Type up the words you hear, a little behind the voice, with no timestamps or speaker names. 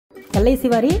LIC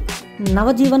వారి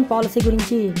Navjivan policy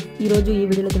గురించి ఈరోజు ఈ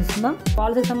వీడియోలో తెలుసుకుందాం.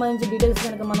 పాలసీకి సంబంధించి డీటెయిల్స్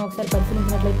కనుక మనం ఒకసారి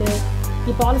పరిశీలించినట్లయితే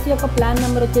ఈ పాలసీ యొక్క ప్లాన్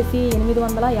నెంబర్ వచ్చేసి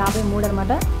 853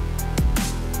 అనమాట.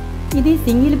 ఇది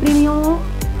సింగిల్ ప్రీమియం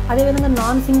అదేవిధంగా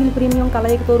నాన్ సింగిల్ ప్రీమియం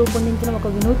కలయికతో రూపొందించిన ఒక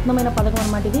వినూత్నమైన పథకం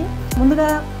అనమాట. ఇది ముందుగా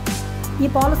ఈ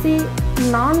policy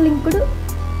non linked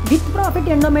with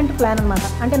profit endowment plan అనమాట.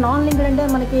 అంటే నాన్ లింక్డ్ అంటే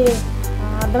మనకి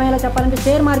అర్థమయ్యేలా చెప్పాలంటే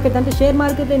షేర్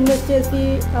మార్కెట్లో ఇన్వెస్ట్ చేసి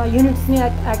యూనిట్స్ని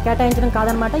కేటాయించడం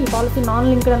కాదనమాట. ఈ పాలసీ నాన్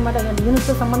లింక్డ్ అనమాట,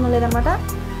 యూనిట్స్తో సంబంధం లేదనమాట.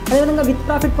 అదేవిధంగా with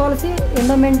profit policy,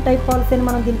 endowment type policy అని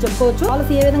మనం దీన్ని చెప్పుకోవచ్చు.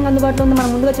 పాలసీ ఏ విధంగా అందుబాటులో ఉంది మనం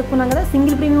ముందుగా చెప్పుకున్నాం కదా.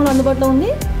 సింగిల్ ప్రీమియంలో అందుబాటులో ఉంది,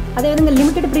 అదేవిధంగా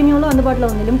లిమిటెడ్ ప్రీమియంలో అందుబాటులో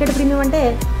ఉంది. లిమిటెడ్ ప్రీమియం అంటే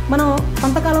మనం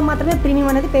కొంతకాలం మాత్రమే ప్రీమియం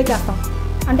అనేది పే చేస్తాం.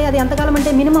 అంటే అది ఎంతకాలం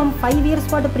అంటే మినిమం 5 years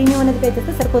పాటు ప్రీమియం అనేది పే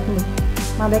చేస్తే సరిపోతుంది.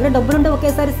 మన దగ్గర డబ్బులు ఉంటే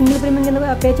ఒకేసారి సింగిల్ ప్రీమియం కింద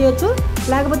పే చేయొచ్చు,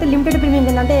 లేకపోతే లిమిటెడ్ ప్రీమియం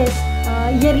కింద అంటే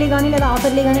ఇయర్లీ కానీ లేదా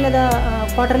హాఫర్లీ కానీ లేదా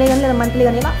క్వార్టర్లీ కానీ లేదా మంత్లీ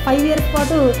కానీ ఇలా 5 years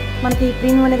పాటు మనకి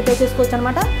ప్రీమియం అనేది పే చేసుకోవచ్చు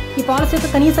అనమాట. ఈ పాలసీ యొక్క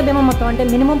కనీస బీమా మొత్తం అంటే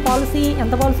మినిమం పాలసీ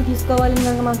ఎంత పాలసీ తీసుకోవాలి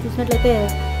కనుక మనం చూసినట్లయితే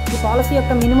ఈ పాలసీ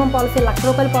యొక్క మినిమం పాలసీ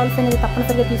 ₹1,00,000 పాలసీ అనేది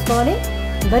తప్పనిసరిగా తీసుకోవాలి.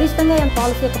 గరిష్టంగా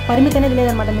పాలసీ యొక్క పరిమితి అనేది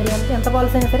లేదనమాట. మీరు ఎంత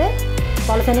పాలసీ అయినా సరే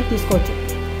పాలసీ అనేది తీసుకోవచ్చు.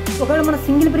 ఒకవేళ మనం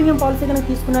సింగిల్ ప్రీమియం పాలసీ కనుక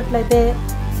తీసుకున్నట్లయితే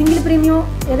సింగిల్ ప్రీమియం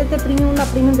ఏదైతే ప్రీమియం ఉందో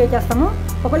ఆ ప్రీమియం పే చేస్తామో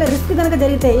ఒకవేళ రిస్క్ కనుక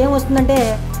జరిగితే ఏమొస్తుందంటే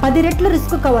 10 రెట్లు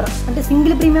రిస్క్ కవర్. అంటే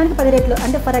సింగిల్ ప్రీమియానికి 10 రెట్లు.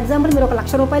 అంటే ఫర్ ఎగ్జాంపుల్ మీరు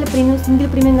 ₹1,00,000 ప్రీమియం సింగిల్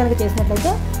ప్రీమియం కనుక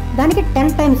చేసినట్లయితే దానికి 10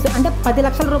 times అంటే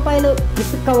 ₹10,00,000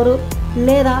 రిస్క్ కవరు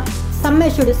లేదా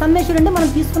సమ్మేష్యూడ్ అంటే మనం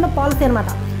తీసుకున్న పాలసీ అనమాట.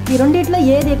 ఈ రెండింటిలో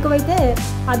ఏది ఎక్కువైతే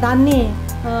దాన్ని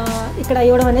ఇక్కడ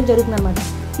ఇవ్వడం అనేది జరుగుతుంది అనమాట.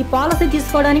 ఈ పాలసీ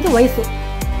తీసుకోవడానికి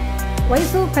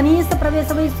వయసు కనీస ప్రవేశ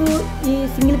వయసు ఈ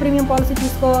సింగిల్ ప్రీమియం పాలసీ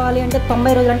తీసుకోవాలి అంటే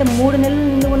 90 రోజులు. అంటే 3 నెలలు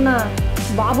నిండి ఉన్న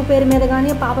బాబు పేరు మీద కానీ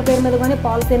పాప పేరు మీద కానీ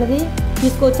పాలసీ అనేది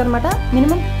తీసుకోవచ్చు అనమాట.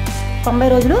 మినిమం 90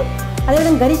 రోజులు.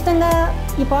 అదేవిధంగా గరిష్టంగా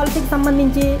ఈ పాలసీకి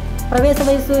సంబంధించి ప్రవేశ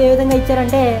వయసు ఏ విధంగా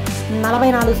ఇచ్చారంటే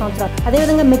 44 సంవత్సరాలు.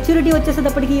 అదేవిధంగా మెచ్యూరిటీ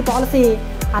వచ్చేసేటప్పటికి ఈ పాలసీ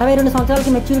 62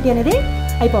 సంవత్సరాలకి మెచ్యూరిటీ అనేది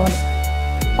అయిపోవాలి.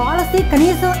 పాలసీ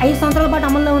కనీసం 5 సంవత్సరాల పాటు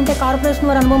అమల్లో ఉంటే కార్పొరేషన్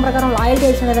వారి అనుభవం ప్రకారం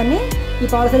లాయల్టీ అనేదాన్ని ఈ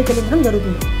పాలసీకి చెల్లించడం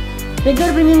జరుగుతుంది.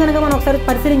 రెగ్యులర్ ప్రీమియం కనుక మనం ఒకసారి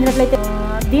పరిశీలించినట్లయితే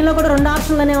దీనిలో కూడా 2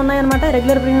 ఆప్షన్లు అనేవి ఉన్నాయన్నమాట.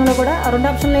 రెగ్యులర్ ప్రీమియంలో కూడా 2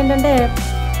 ఆప్షన్లు ఏంటంటే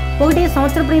 1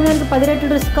 సంవత్సర ప్రీమియానికి 10 రెట్లు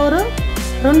రిస్క్ కవర్,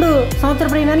 2 సంవత్సర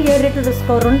ప్రీమియానికి 7 రెట్లు రిస్క్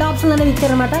కవర్. 2 ఆప్షన్లు అనేది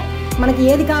ఇచ్చారనమాట. మనకి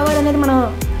ఏది కావాలనేది మనం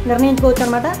నిర్ణయించుకోవచ్చు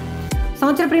అనమాట.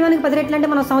 సంవత్సర ప్రీమియానికి 10 రెట్లు అంటే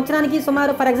మనం సంవత్సరానికి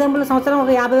సుమారు ఫర్ ఎగ్జాంపుల్ సంవత్సరం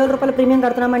ఒక ₹50,000 ప్రీమియం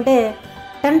కడుతున్నామంటే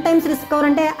 10 times రిస్క్ కవర్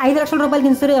అంటే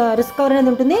 ₹5,00,000 రిస్క్ కవర్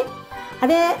అనేది ఉంటుంది.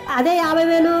 అదే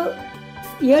 50,000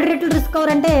 7 రెట్లు రిస్క్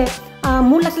కవర్ అంటే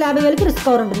 3,50,000 రిస్క్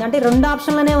కవర్ ఉంటుంది. అంటే 2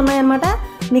 ఆప్షన్లనే ఉన్నాయన్నమాట.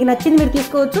 మీకు నచ్చింది మీరు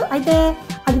తీసుకోవచ్చు. అయితే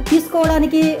అది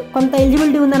తీసుకోవడానికి కొంత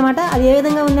ఎలిజిబిలిటీ ఉందన్నమాట. అది ఏ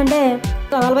విధంగా ఉందంటే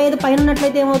 45 పైన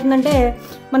ఉన్నట్లయితే ఏమవుతుందంటే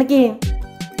మనకి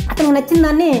అతనికి నచ్చిన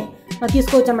దాన్ని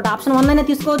తీసుకోవచ్చు అనమాట. ఆప్షన్ 1 అయినా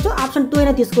తీసుకోవచ్చు, ఆప్షన్ 2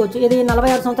 అయినా తీసుకోవచ్చు. ఇది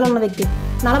 46 సంవత్సరాలు ఉన్న వ్యక్తి.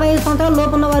 45 సంవత్సరాల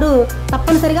లోపు ఉన్నవారు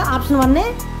తప్పనిసరిగా ఆప్షన్ 1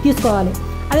 తీసుకోవాలి.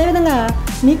 అదేవిధంగా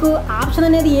మీకు ఆప్షన్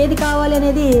అనేది ఏది కావాలి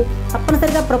అనేది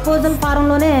తప్పనిసరిగా ప్రపోజల్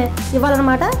ఫారంలోనే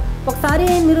ఇవ్వాలన్నమాట. ఒకసారి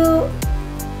మీరు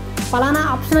ఫలానా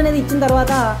ఆప్షన్ అనేది ఇచ్చిన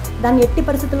తర్వాత దాన్ని ఎట్టి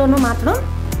పరిస్థితుల్లోనూ మార్చడం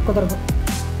కుదరదు.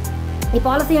 ఈ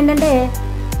పాలసీ ఏంటంటే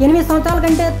 8 సంవత్సరాల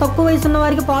కంటే తక్కువ వయసు ఉన్న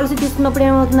వారికి పాలసీ తీసుకున్నప్పుడు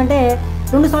ఏమవుతుందంటే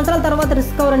 2 సంవత్సరాల తర్వాత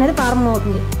రిస్క్ కవర్ అనేది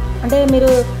ప్రారంభమవుతుంది. అంటే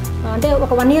మీరు అంటే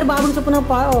ఒక 1 year బాబుకి చొప్పున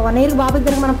 1 year బాబుకి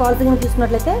కనుక మనం పాలసీ కనుక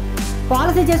తీసుకున్నట్లయితే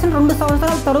పాలసీ చేసిన 2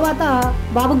 సంవత్సరాల తర్వాత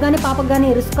బాబుకి కానీ పాపకు కానీ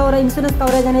రిస్క్ కవర్ ఇన్సూరెన్స్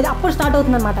కవరేజ్ అనేది అప్పుడు స్టార్ట్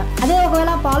అవుతుంది అనమాట. అదే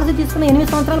ఒకవేళ పాలసీ తీసుకున్న 8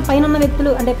 సంవత్సరాల పైన ఉన్న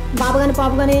వ్యక్తులు అంటే బాబు కానీ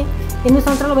పాప కానీ 8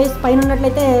 సంవత్సరాల వయసు పైన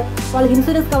ఉన్నట్లయితే వాళ్ళకి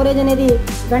ఇన్సూరెన్స్ కవరేజ్ అనేది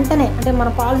వెంటనే అంటే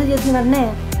మనం పాలసీ చేసిన వెంటనే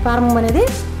ప్రారంభం అనేది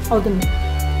అవుతుంది.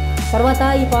 తర్వాత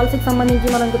ఈ పాలసీకి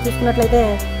సంబంధించి మనం చూసుకున్నట్లయితే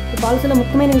ఈ పాలసీలో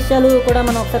ముఖ్యమైన విషయాలు కూడా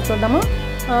మనం ఒకసారి చూద్దాము.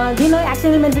 దీనిలో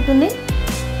యాక్సిడెంటల్ బెనిఫిట్ ఉంది,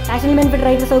 యాక్సిడెంటల్ బెనిఫిట్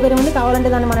రైట్ల సౌకర్యం ఉంది, కావాలంటే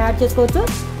దాన్ని మనం యాడ్ చేసుకోవచ్చు.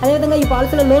 అదేవిధంగా ఈ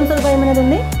పాలసీలో లోన్ సదుపాయం అనేది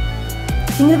ఉంది.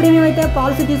 సింగిల్ ప్రీమియం అయితే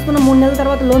పాలసీ తీసుకున్న 3 నెలల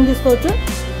తర్వాత లోన్ తీసుకోవచ్చు.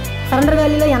 సరెండర్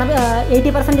వాల్యూలో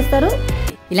 80% ఇస్తారు.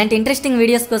 ఇలాంటి ఇంట్రెస్టింగ్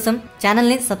వీడియోస్ కోసం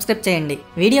ఛానల్ని సబ్స్క్రైబ్ చేయండి.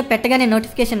 వీడియో పెట్టగానే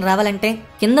నోటిఫికేషన్ రావాలంటే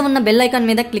కింద ఉన్న బెల్ ఐకాన్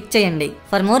మీద క్లిక్ చేయండి.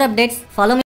 For more updates follow